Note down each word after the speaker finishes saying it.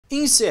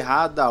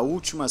encerrada a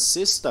última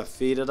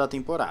sexta-feira da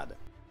temporada.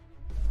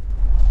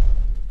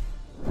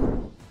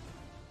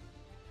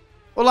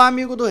 Olá,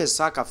 amigo do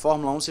Ressaca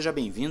Fórmula 1, seja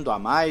bem-vindo a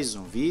mais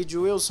um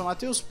vídeo. Eu sou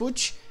Matheus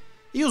Pucci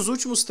e os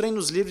últimos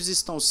treinos livres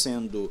estão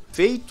sendo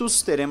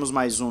feitos, teremos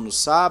mais um no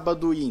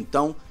sábado e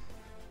então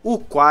o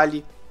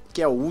quali,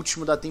 que é o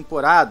último da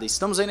temporada.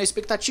 Estamos aí na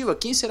expectativa,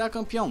 quem será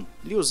campeão?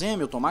 Lewis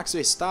Hamilton, Max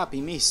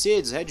Verstappen,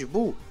 Mercedes, Red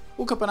Bull?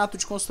 O campeonato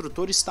de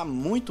construtores está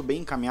muito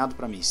bem encaminhado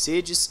para a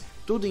Mercedes,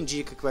 tudo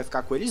indica que vai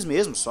ficar com eles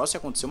mesmos, só se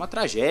acontecer uma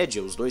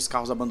tragédia, os dois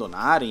carros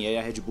abandonarem e aí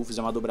a Red Bull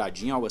fizer uma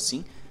dobradinha, algo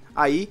assim,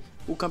 aí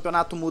o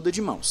campeonato muda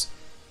de mãos.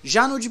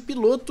 Já no de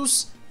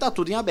pilotos, tá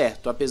tudo em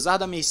aberto, apesar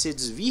da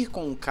Mercedes vir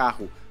com um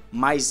carro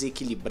mais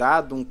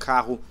equilibrado, um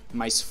carro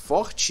mais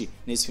forte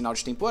nesse final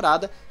de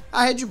temporada,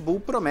 a Red Bull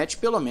promete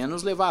pelo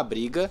menos levar a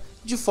briga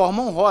de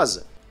forma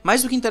honrosa.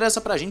 Mas o que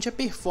interessa pra gente é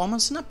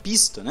performance na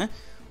pista, né?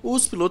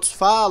 Os pilotos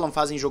falam,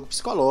 fazem jogo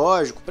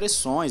psicológico,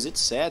 pressões,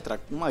 etc.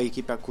 Uma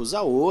equipe acusa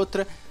a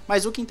outra,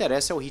 mas o que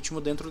interessa é o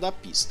ritmo dentro da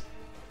pista.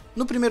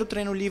 No primeiro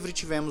treino livre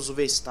tivemos o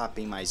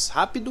Verstappen mais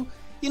rápido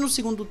e no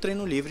segundo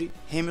treino livre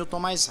Hamilton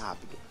mais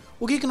rápido.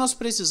 O que nós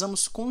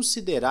precisamos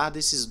considerar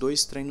desses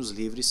dois treinos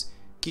livres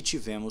que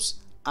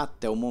tivemos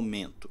até o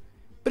momento?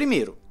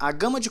 Primeiro, a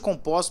gama de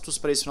compostos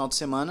para esse final de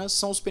semana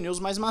são os pneus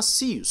mais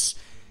macios,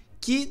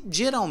 que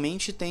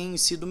geralmente têm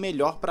sido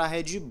melhor para a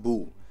Red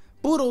Bull.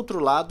 Por outro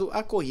lado,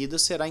 a corrida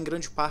será em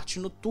grande parte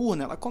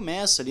noturna, ela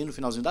começa ali no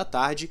finalzinho da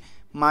tarde,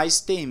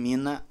 mas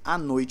termina à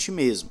noite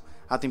mesmo.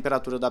 A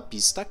temperatura da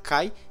pista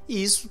cai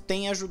e isso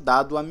tem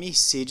ajudado a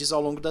Mercedes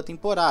ao longo da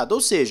temporada, ou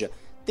seja,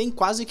 tem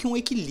quase que um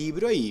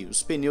equilíbrio aí.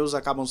 Os pneus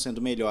acabam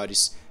sendo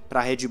melhores para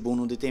a Red Bull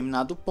num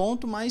determinado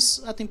ponto,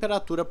 mas a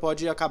temperatura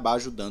pode acabar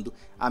ajudando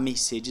a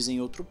Mercedes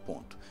em outro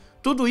ponto.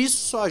 Tudo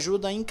isso só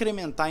ajuda a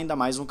incrementar ainda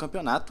mais um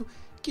campeonato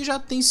que já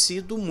tem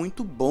sido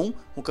muito bom,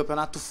 um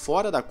campeonato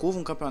fora da curva,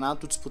 um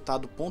campeonato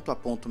disputado ponto a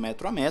ponto,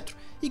 metro a metro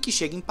e que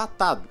chega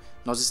empatado.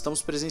 Nós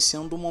estamos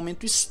presenciando um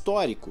momento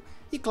histórico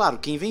e claro,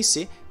 quem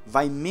vencer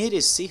vai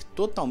merecer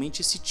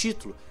totalmente esse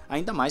título,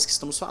 ainda mais que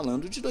estamos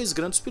falando de dois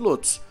grandes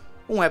pilotos,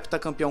 um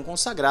heptacampeão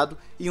consagrado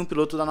e um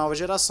piloto da nova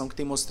geração que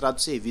tem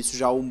mostrado serviço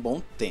já há um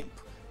bom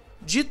tempo.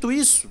 Dito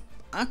isso,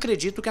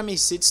 acredito que a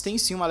Mercedes tem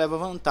sim uma leve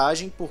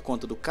vantagem por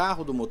conta do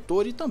carro, do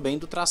motor e também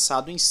do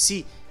traçado em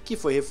si, que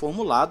foi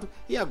reformulado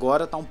e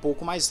agora está um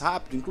pouco mais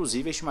rápido,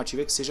 inclusive a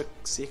estimativa é que seja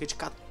cerca de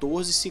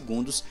 14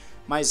 segundos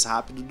mais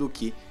rápido do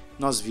que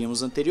nós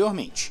vimos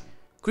anteriormente.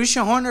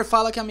 Christian Horner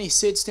fala que a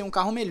Mercedes tem um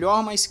carro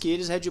melhor, mas que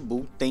eles, Red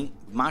Bull, tem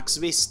Max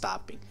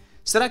Verstappen.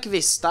 Será que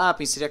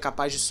Verstappen seria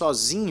capaz de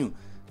sozinho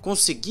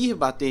conseguir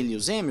bater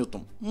Lewis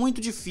Hamilton?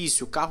 Muito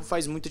difícil, o carro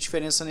faz muita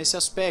diferença nesse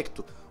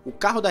aspecto. O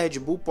carro da Red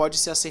Bull pode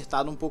ser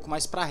acertado um pouco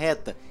mais para a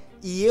reta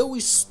e eu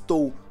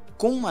estou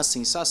com uma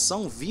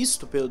sensação,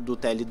 visto do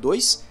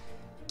TL2,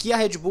 que a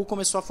Red Bull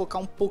começou a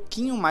focar um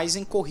pouquinho mais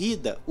em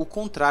corrida, o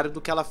contrário do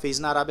que ela fez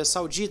na Arábia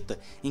Saudita,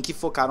 em que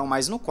focaram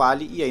mais no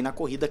quali e aí na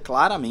corrida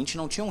claramente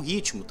não tinham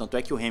ritmo, tanto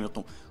é que o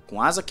Hamilton,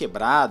 com asa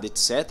quebrada,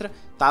 etc.,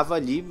 estava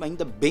ali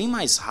ainda bem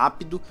mais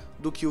rápido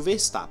do que o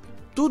Verstappen.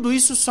 Tudo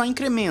isso só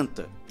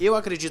incrementa. Eu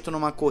acredito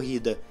numa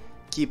corrida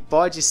que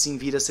pode sim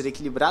vir a ser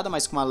equilibrada,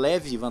 mas com uma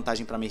leve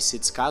vantagem para a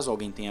Mercedes caso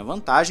alguém tenha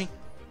vantagem.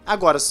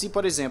 Agora, se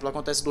por exemplo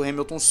acontece do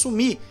Hamilton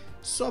sumir,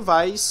 só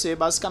vai ser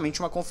basicamente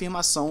uma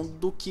confirmação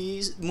do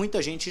que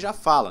muita gente já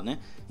fala, né?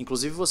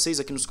 Inclusive vocês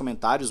aqui nos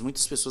comentários,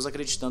 muitas pessoas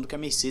acreditando que a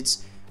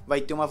Mercedes vai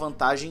ter uma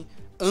vantagem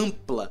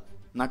ampla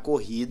na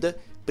corrida,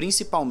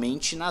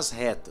 principalmente nas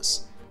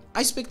retas.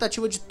 A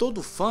expectativa de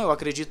todo fã, eu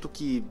acredito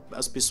que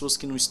as pessoas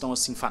que não estão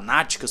assim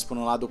fanáticas por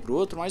um lado ou para o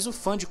outro, mas o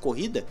fã de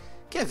corrida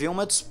quer ver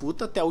uma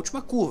disputa até a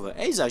última curva.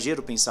 É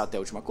exagero pensar até a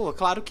última curva?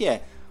 Claro que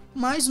é.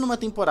 Mas numa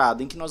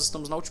temporada em que nós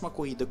estamos na última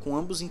corrida com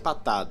ambos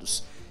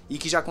empatados e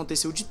que já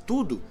aconteceu de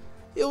tudo,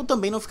 eu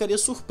também não ficaria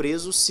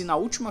surpreso se na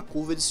última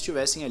curva eles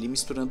estivessem ali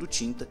misturando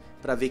tinta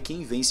para ver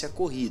quem vence a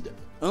corrida.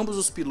 Ambos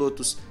os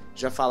pilotos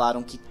já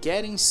falaram que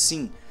querem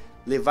sim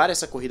levar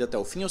essa corrida até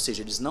o fim, ou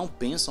seja, eles não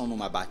pensam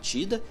numa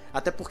batida,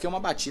 até porque uma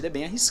batida é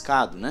bem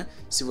arriscado, né?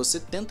 Se você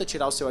tenta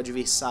tirar o seu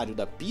adversário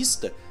da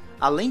pista,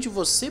 além de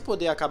você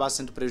poder acabar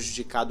sendo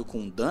prejudicado com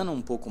um dano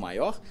um pouco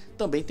maior,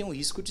 também tem o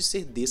risco de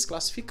ser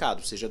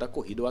desclassificado, seja da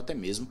corrida ou até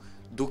mesmo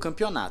do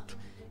campeonato.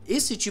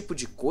 Esse tipo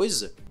de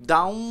coisa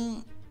dá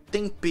um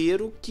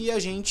tempero que a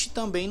gente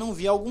também não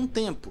via há algum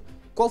tempo.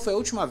 Qual foi a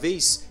última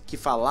vez que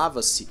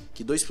falava-se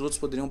que dois pilotos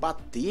poderiam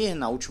bater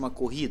na última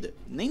corrida?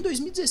 Nem em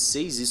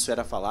 2016 isso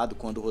era falado,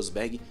 quando o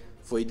Rosberg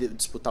foi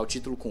disputar o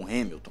título com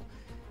Hamilton.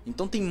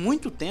 Então tem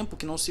muito tempo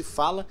que não se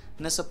fala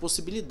nessa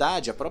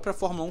possibilidade. A própria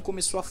Fórmula 1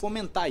 começou a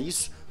fomentar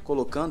isso,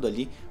 colocando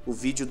ali o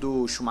vídeo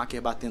do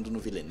Schumacher batendo no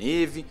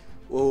Villeneuve,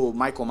 o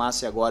Michael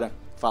Masi agora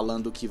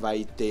falando que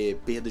vai ter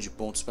perda de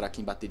pontos para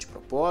quem bater de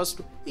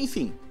propósito.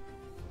 Enfim,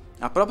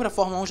 a própria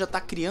Fórmula 1 já está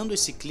criando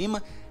esse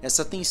clima,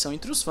 essa tensão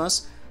entre os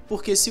fãs,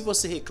 porque se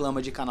você reclama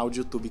de canal de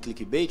YouTube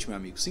clickbait, meu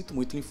amigo, sinto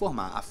muito lhe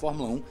informar, a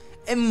Fórmula 1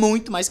 é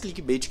muito mais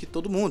clickbait que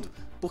todo mundo.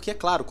 Porque, é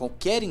claro,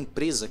 qualquer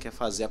empresa quer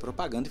fazer a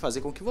propaganda e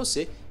fazer com que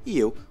você e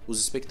eu, os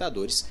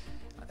espectadores,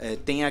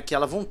 tenha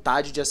aquela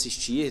vontade de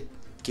assistir,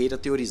 queira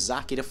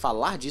teorizar, queira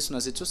falar disso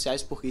nas redes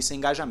sociais, porque isso é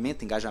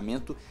engajamento.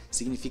 Engajamento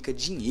significa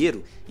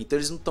dinheiro. Então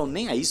eles não estão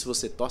nem aí se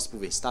você torce pro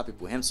Verstappen,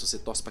 pro Hamilton, se você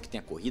torce para que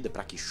tenha corrida,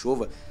 para que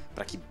chova,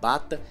 para que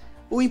bata.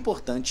 O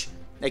importante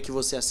é que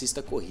você assista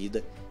a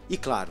corrida e,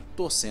 claro,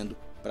 torcendo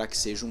para que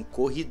seja um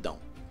corridão.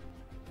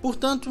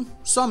 Portanto,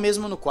 só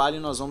mesmo no quali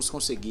nós vamos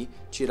conseguir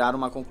tirar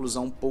uma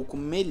conclusão um pouco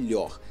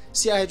melhor.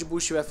 Se a Red Bull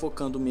estiver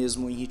focando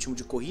mesmo em ritmo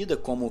de corrida,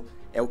 como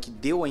é o que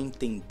deu a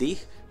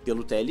entender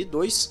pelo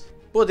TL2,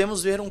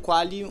 podemos ver um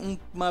quali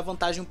uma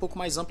vantagem um pouco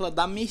mais ampla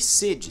da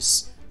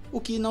Mercedes, o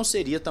que não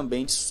seria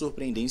também de se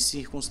surpreender em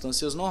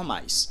circunstâncias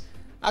normais.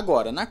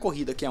 Agora, na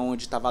corrida, que é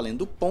onde está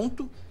valendo o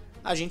ponto,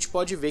 a gente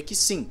pode ver que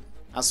sim,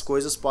 as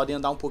coisas podem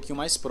andar um pouquinho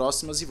mais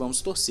próximas e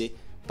vamos torcer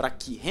para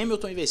que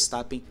Hamilton e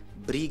Verstappen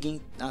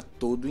briguem a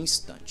todo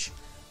instante.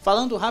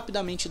 Falando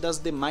rapidamente das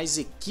demais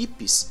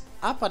equipes,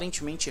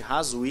 aparentemente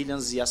Haas,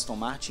 Williams e Aston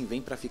Martin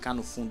vêm para ficar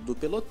no fundo do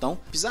pelotão.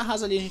 A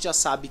Haas ali a gente já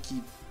sabe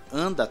que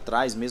anda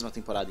atrás mesmo a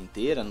temporada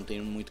inteira, não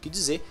tem muito o que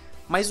dizer,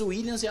 mas o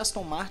Williams e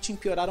Aston Martin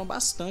pioraram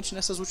bastante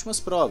nessas últimas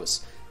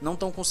provas. Não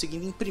estão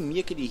conseguindo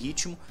imprimir aquele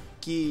ritmo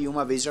que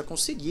uma vez já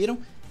conseguiram,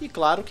 e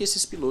claro que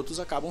esses pilotos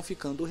acabam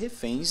ficando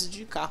reféns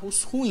de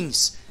carros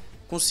ruins.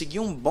 Conseguir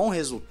um bom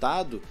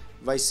resultado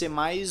vai ser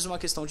mais uma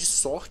questão de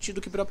sorte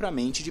do que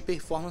propriamente de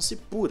performance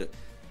pura.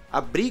 A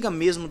briga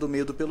mesmo do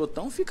meio do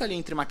pelotão fica ali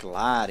entre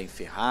McLaren,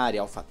 Ferrari,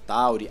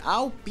 AlphaTauri, a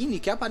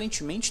Alpine, que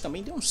aparentemente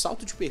também deu um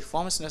salto de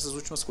performance nessas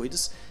últimas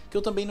corridas que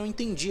eu também não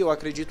entendi. Eu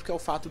acredito que é o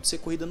fato de ser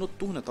corrida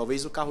noturna,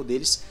 talvez o carro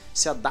deles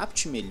se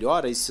adapte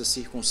melhor a essa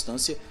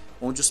circunstância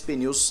onde os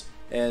pneus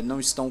não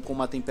estão com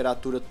uma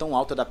temperatura tão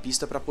alta da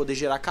pista para poder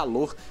gerar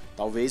calor.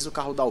 Talvez o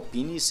carro da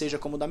Alpine seja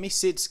como o da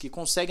Mercedes, que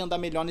consegue andar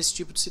melhor nesse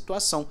tipo de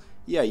situação,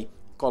 e aí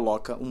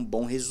coloca um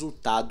bom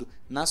resultado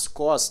nas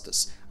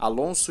costas.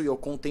 Alonso e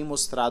Ocon têm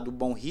mostrado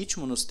bom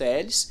ritmo nos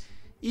TLs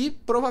e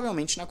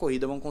provavelmente na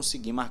corrida vão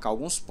conseguir marcar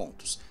alguns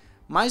pontos.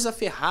 Mas a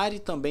Ferrari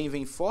também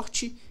vem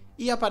forte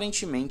e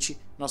aparentemente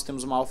nós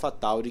temos uma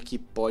AlphaTauri que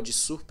pode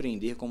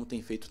surpreender, como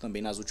tem feito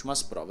também nas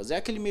últimas provas. É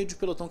aquele meio de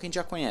pelotão que a gente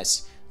já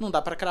conhece. Não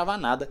dá para cravar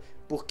nada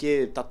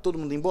porque tá todo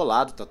mundo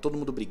embolado, tá todo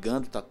mundo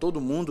brigando, tá todo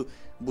mundo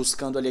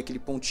buscando ali aquele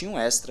pontinho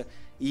extra.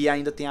 E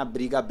ainda tem a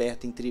briga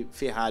aberta entre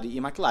Ferrari e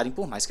McLaren,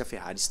 por mais que a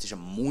Ferrari esteja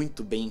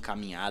muito bem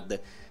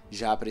encaminhada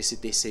já para esse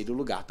terceiro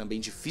lugar. Também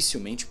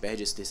dificilmente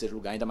perde esse terceiro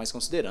lugar, ainda mais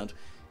considerando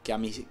que a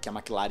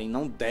McLaren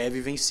não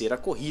deve vencer a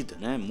corrida,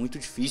 né? Muito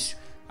difícil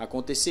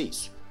acontecer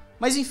isso.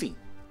 Mas enfim,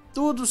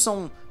 tudo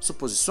são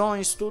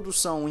suposições, tudo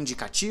são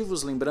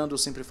indicativos. Lembrando, eu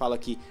sempre falo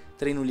que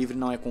treino livre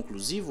não é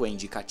conclusivo, é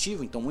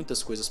indicativo, então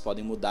muitas coisas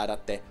podem mudar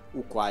até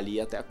o quali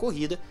e até a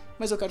corrida,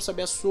 mas eu quero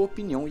saber a sua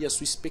opinião e a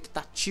sua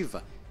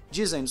expectativa.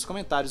 Diz aí nos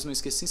comentários, não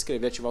esqueça de se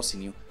inscrever e ativar o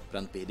sininho para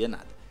não perder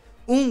nada.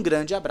 Um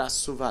grande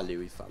abraço,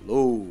 valeu e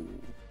falou!